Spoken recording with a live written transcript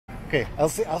Okay, I'll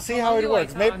see how it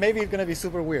works. Maybe it's gonna be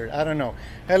super weird. I don't know.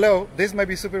 Hello, this might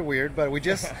be super weird, but we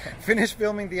just finished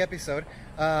filming the episode,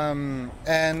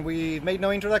 and we made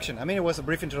no introduction. I mean, it was a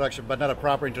brief introduction, but not a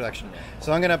proper introduction.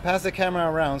 So I'm gonna pass the camera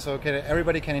around so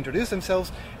everybody can introduce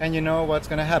themselves, and you know what's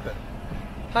gonna happen.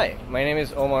 Hi, my name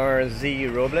is Omar Z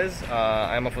Robles.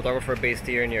 I'm a photographer based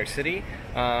here in New York City,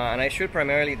 and I shoot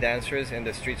primarily dancers in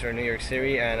the streets of New York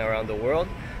City and around the world.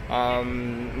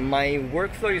 My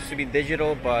workflow used to be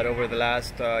digital, but over the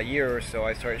last year or so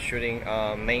I started shooting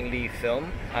mainly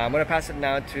film. I'm going to pass it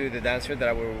now to the dancer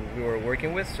that we were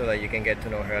working with so that you can get to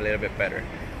know her a little bit better.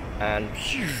 And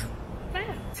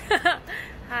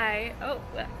Hi,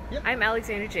 I'm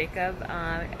Alexandra Jacob.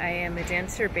 I am a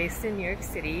dancer based in New York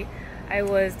City. I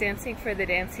was dancing for the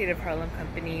Dance Theater of Harlem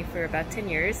Company for about 10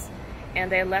 years,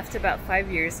 and I left about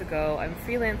 5 years ago. I'm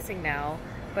freelancing now,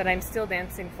 but I'm still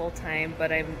dancing full-time,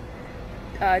 but I'm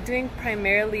doing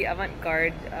primarily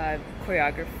avant-garde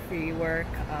choreography work.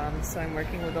 So I'm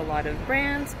working with a lot of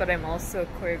brands, but I'm also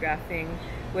choreographing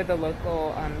with a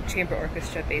local chamber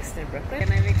orchestra based in Brooklyn.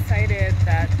 And I'm excited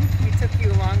that we took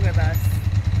you along with us.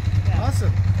 Yeah.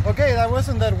 Awesome. Okay, that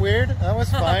wasn't that weird. That was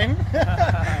fine.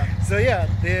 So yeah,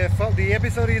 the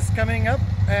episode is coming up,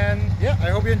 and yeah,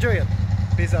 I hope you enjoy it.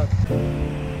 Peace out.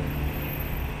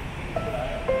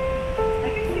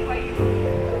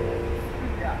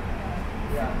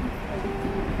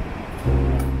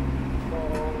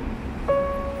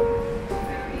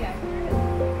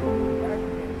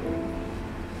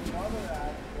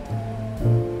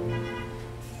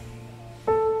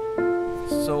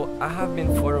 so I have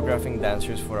been photographing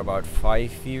dancers for about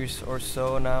 5 years or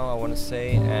so now, I want to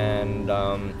say, and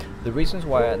the reason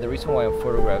why I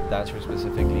photograph dancers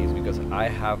specifically is because I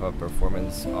have a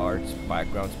performance arts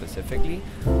background specifically.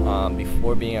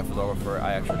 Before being a photographer,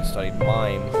 I actually studied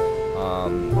mime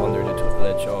under the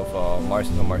tutelage of Omar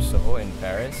Z Robles in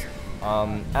Paris,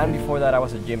 and before that I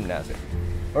was a gymnast.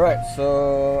 Alright,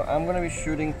 so I'm gonna be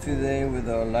shooting today with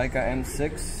a Leica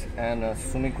M6 and a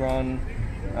Summicron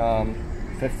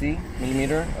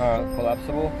 50mm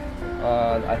collapsible.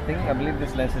 I believe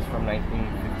this lens is from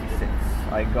 1956.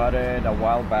 I got it a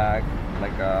while back,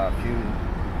 like a few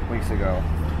weeks ago,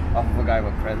 off of a guy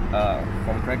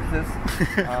from Craigslist.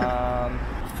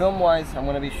 Film-wise, I'm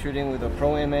gonna be shooting with a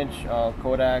Pro Image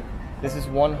Kodak. This is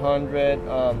 100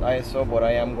 ISO, but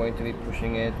I am going to be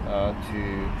pushing it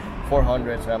to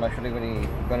 400, so I'm actually going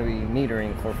to be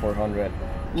metering for 400.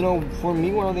 You know, for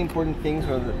me, one of the important things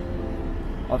of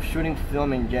shooting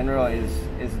film in general is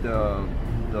the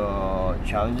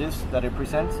challenges that it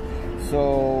presents. So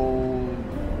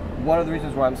one of the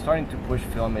reasons why I'm starting to push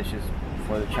film is just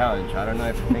for the challenge. I don't know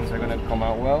if things are going to come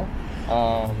out well,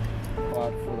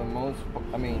 but for the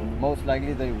most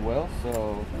likely they will.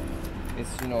 So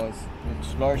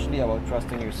it's largely about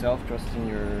trusting yourself, trusting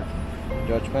your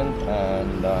judgment,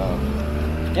 and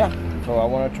yeah. So I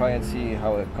want to try and see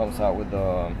how it comes out with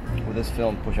this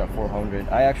film push at 400.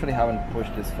 I actually haven't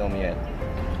pushed this film yet,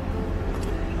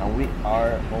 and we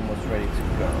are almost ready to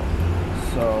go.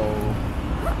 So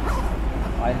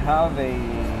I have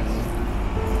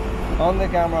on the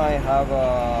camera I have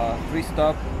a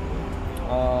 3-stop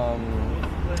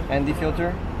ND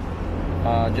filter,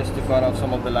 just to cut off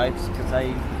some of the lights, because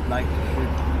I like to shoot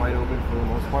wide open for the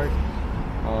most part.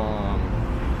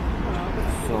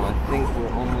 So I think we're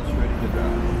almost ready to go.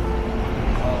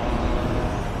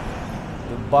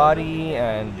 The body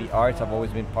and the arts have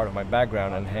always been part of my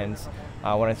background, and hence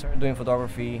when I started doing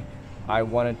photography, I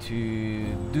wanted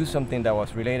to do something that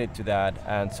was related to that,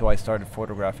 and so I started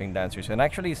photographing dancers. And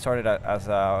actually started as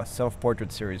a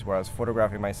self-portrait series where I was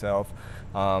photographing myself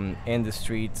in the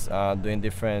streets, doing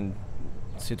different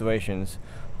situations.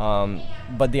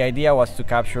 But the idea was to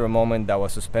capture a moment that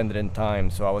was suspended in time.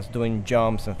 So I was doing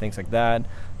jumps and things like that,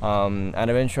 and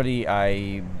eventually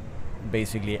I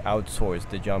basically outsourced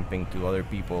the jumping to other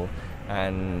people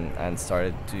and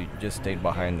started to just stay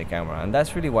behind the camera. And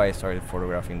that's really why I started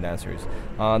photographing dancers.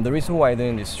 The reason why I do it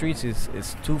in the streets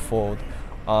is twofold,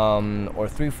 or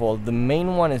threefold. The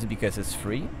main one is because it's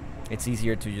free. It's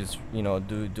easier to just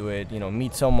do it,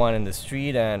 meet someone in the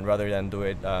street, and rather than do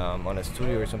it on a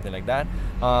studio or something like that.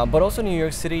 But also New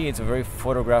York City, it's a very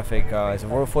photographic, it's a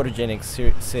very photogenic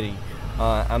city,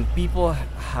 and people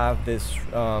have this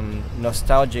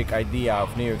nostalgic idea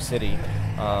of New York City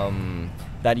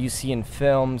that you see in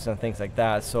films and things like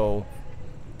that. So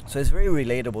it's very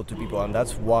relatable to people, and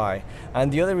that's why. And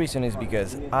the other reason is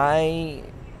because I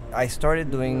started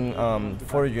doing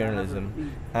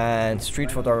photojournalism and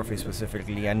street photography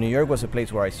specifically, and New York was a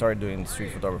place where I started doing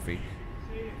street photography.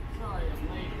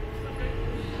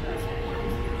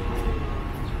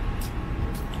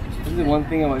 This is the one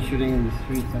thing about shooting in the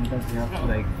street. Sometimes you have to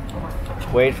like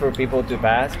wait for people to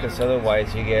pass, because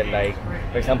otherwise you get like,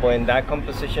 for example, in that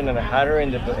composition, and I had her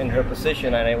in her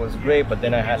position, and it was great. But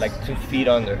then I had like 2 feet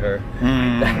under her.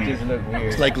 That just looked weird.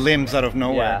 It's like limbs out of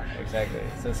nowhere. Yeah, exactly.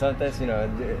 So sometimes, you know,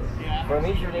 for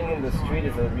me, shooting in the street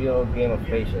is a real game of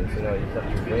patience. You know, you just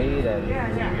have to wait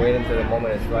and wait until the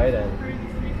moment is right, and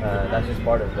that's just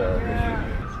part of the shoot.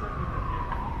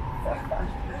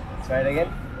 Let's try it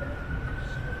again.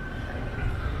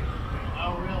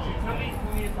 Oh, really?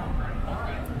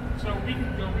 So we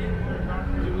can go in.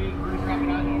 Do we drop it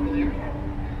on over there?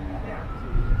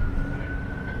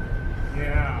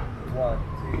 Yeah. 1,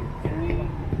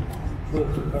 2, 3.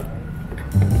 Perfect.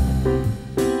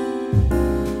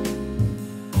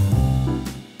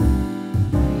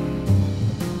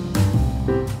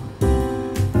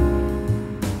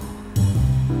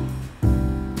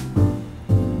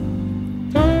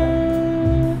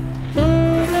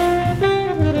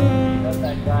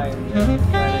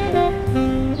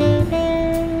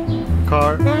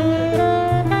 Car.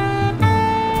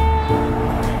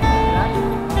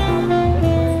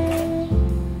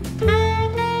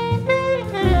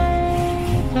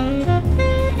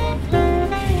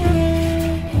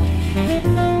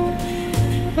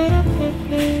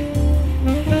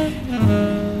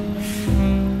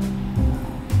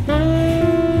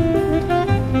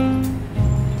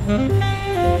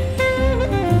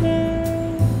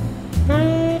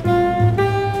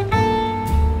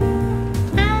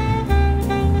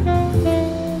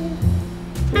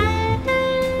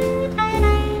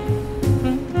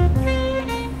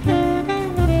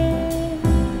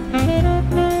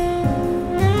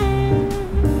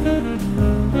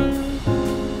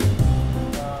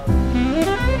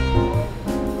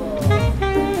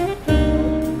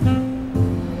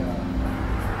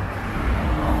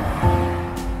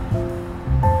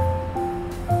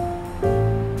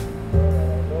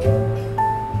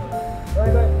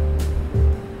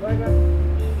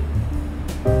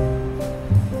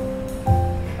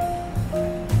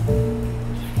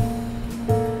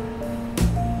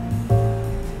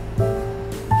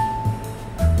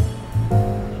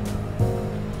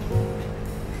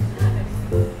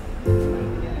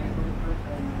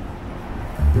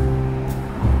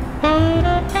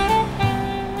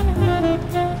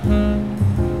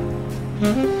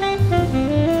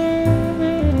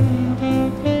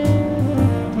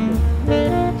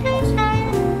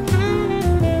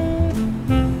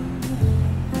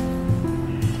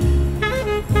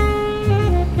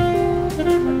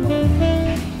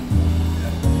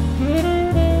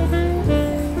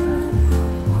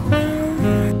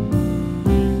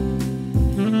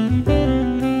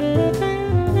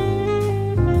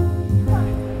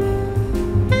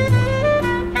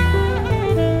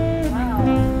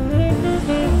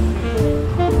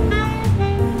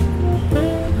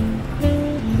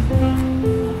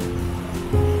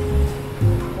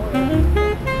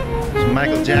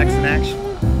 Michael Jackson action.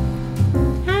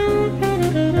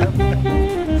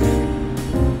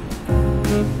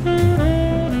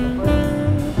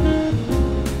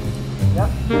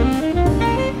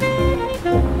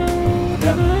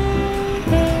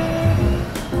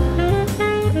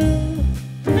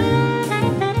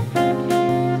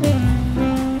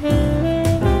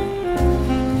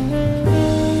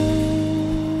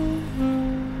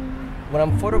 When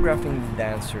I'm photographing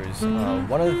dancers,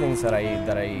 one of the things that I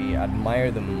admire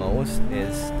the most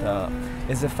is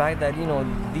the fact that, you know,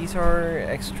 these are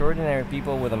extraordinary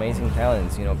people with amazing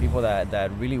talents. You know, people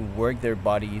that really work their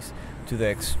bodies to the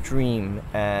extreme,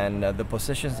 and the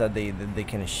positions that they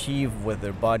can achieve with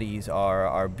their bodies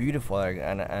are beautiful,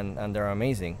 and they're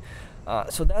amazing.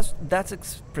 So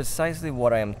that's precisely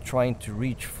what I am trying to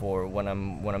reach for when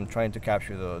I'm trying to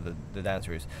capture the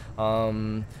dancers.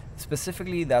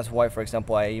 Specifically, that's why, for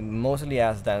example, I mostly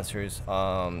ask dancers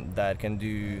that can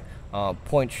do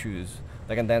point shoes,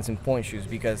 that can dance in point shoes,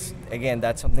 because again,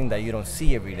 that's something that you don't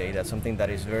see every day. That's something that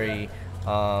is very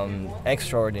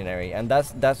extraordinary, and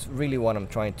that's really what I'm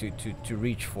trying to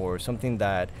reach for. Something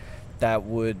that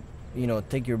would, you know,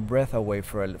 take your breath away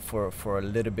for a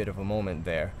little bit of a moment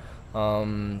there.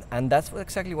 And that's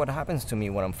exactly what happens to me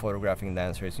when I'm photographing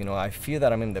dancers. You know, I feel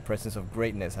that I'm in the presence of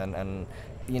greatness, and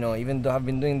you know, even though I've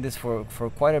been doing this for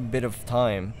quite a bit of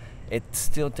time, it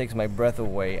still takes my breath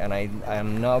away, and I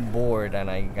am not bored, and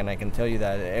I can tell you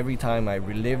that every time I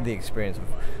relive the experience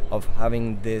of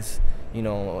having this, you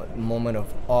know, moment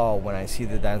of awe when I see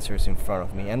the dancers in front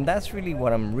of me. And that's really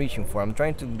what I'm reaching for. I'm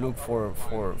trying to look for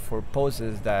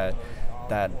poses that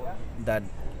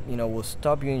you know, will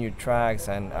stop you in your tracks,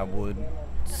 and I would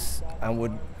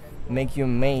make you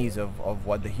amazed of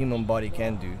what the human body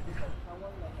can do.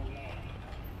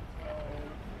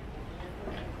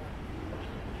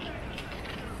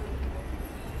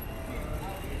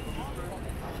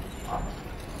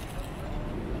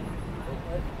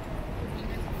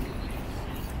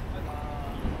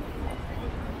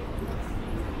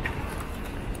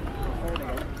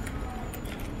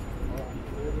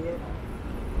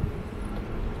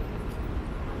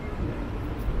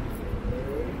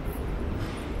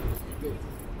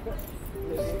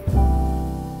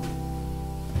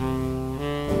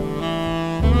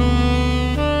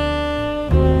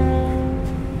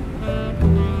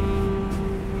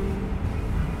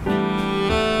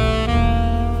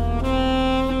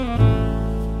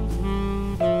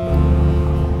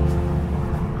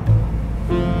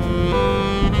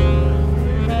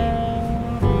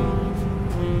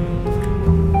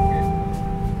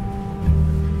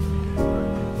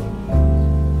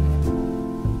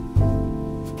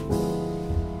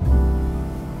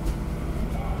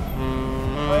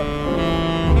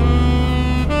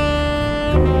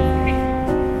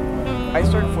 I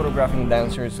started photographing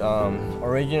dancers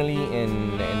originally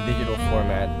in digital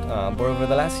format, but over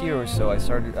the last year or so, I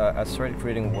started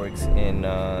creating works in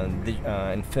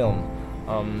film.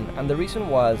 And the reason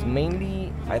was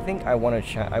mainly I think I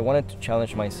wanted to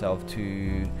challenge myself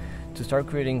to start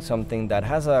creating something that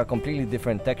has a completely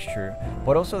different texture,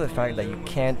 but also the fact that you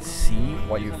can't see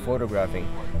what you're photographing.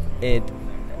 It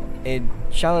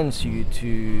challenges you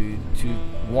to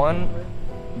one,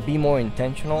 be more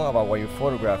intentional about what you're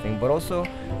photographing, but also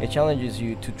it challenges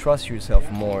you to trust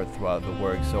yourself more throughout the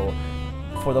work. So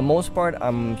for the most part,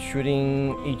 I'm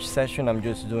shooting each session, I'm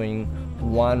just doing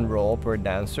one roll per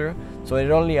dancer, so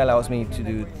it only allows me to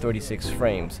do 36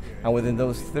 frames, and within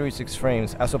those 36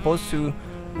 frames, as opposed to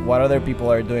what other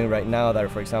people are doing right now, that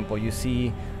for example you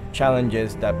see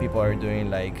challenges that people are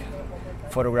doing, like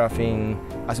photographing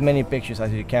as many pictures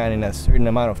as you can in a certain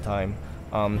amount of time.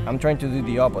 I'm trying to do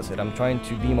the opposite. I'm trying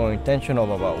to be more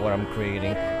intentional about what I'm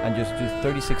creating and just do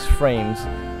 36 frames,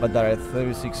 but that are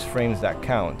 36 frames that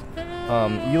count.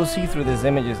 You'll see through these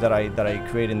images that I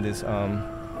create in this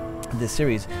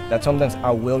series that sometimes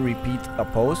I will repeat a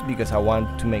pose because I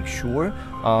want to make sure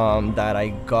that I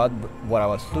got what I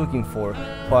was looking for,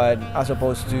 but as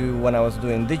opposed to when I was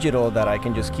doing digital, that I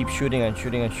can just keep shooting and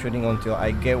shooting and shooting until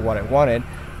I get what I wanted.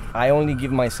 I only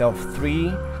give myself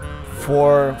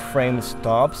 3-4 frame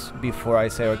stops before I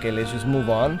say, okay, let's just move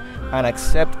on and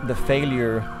accept the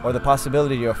failure or the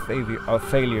possibility of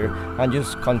failure and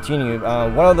just continue.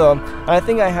 And I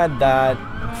think I had that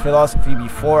philosophy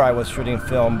before I was shooting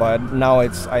film, but now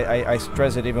I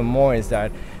stress it even more, is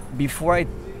that before I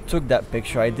took that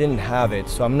picture, I didn't have it,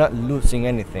 so I'm not losing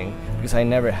anything because I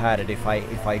never had it. If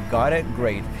I got it,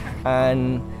 great.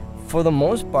 And for the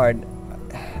most part,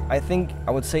 I think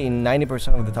I would say in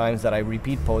 90% of the times that I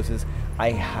repeat poses,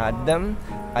 I had them.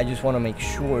 I just want to make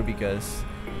sure, because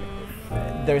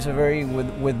there's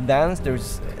with dance,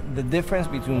 there's the difference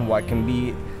between what can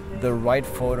be the right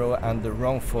photo and the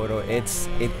wrong photo.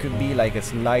 It could be like a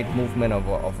slight movement of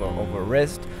a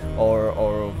wrist or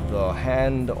of the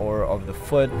hand or of the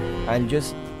foot, and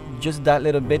just that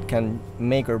little bit can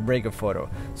make or break a photo.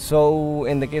 So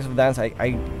in the case of dance,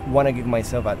 I want to give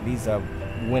myself at least a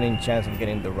winning chance of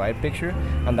getting the right picture,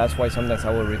 and that's why sometimes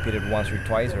I will repeat it once or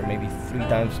twice or maybe 3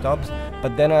 times tops.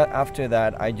 But then after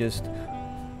that, I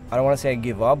don't want to say I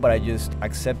give up, but I just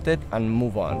accept it and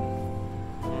move on.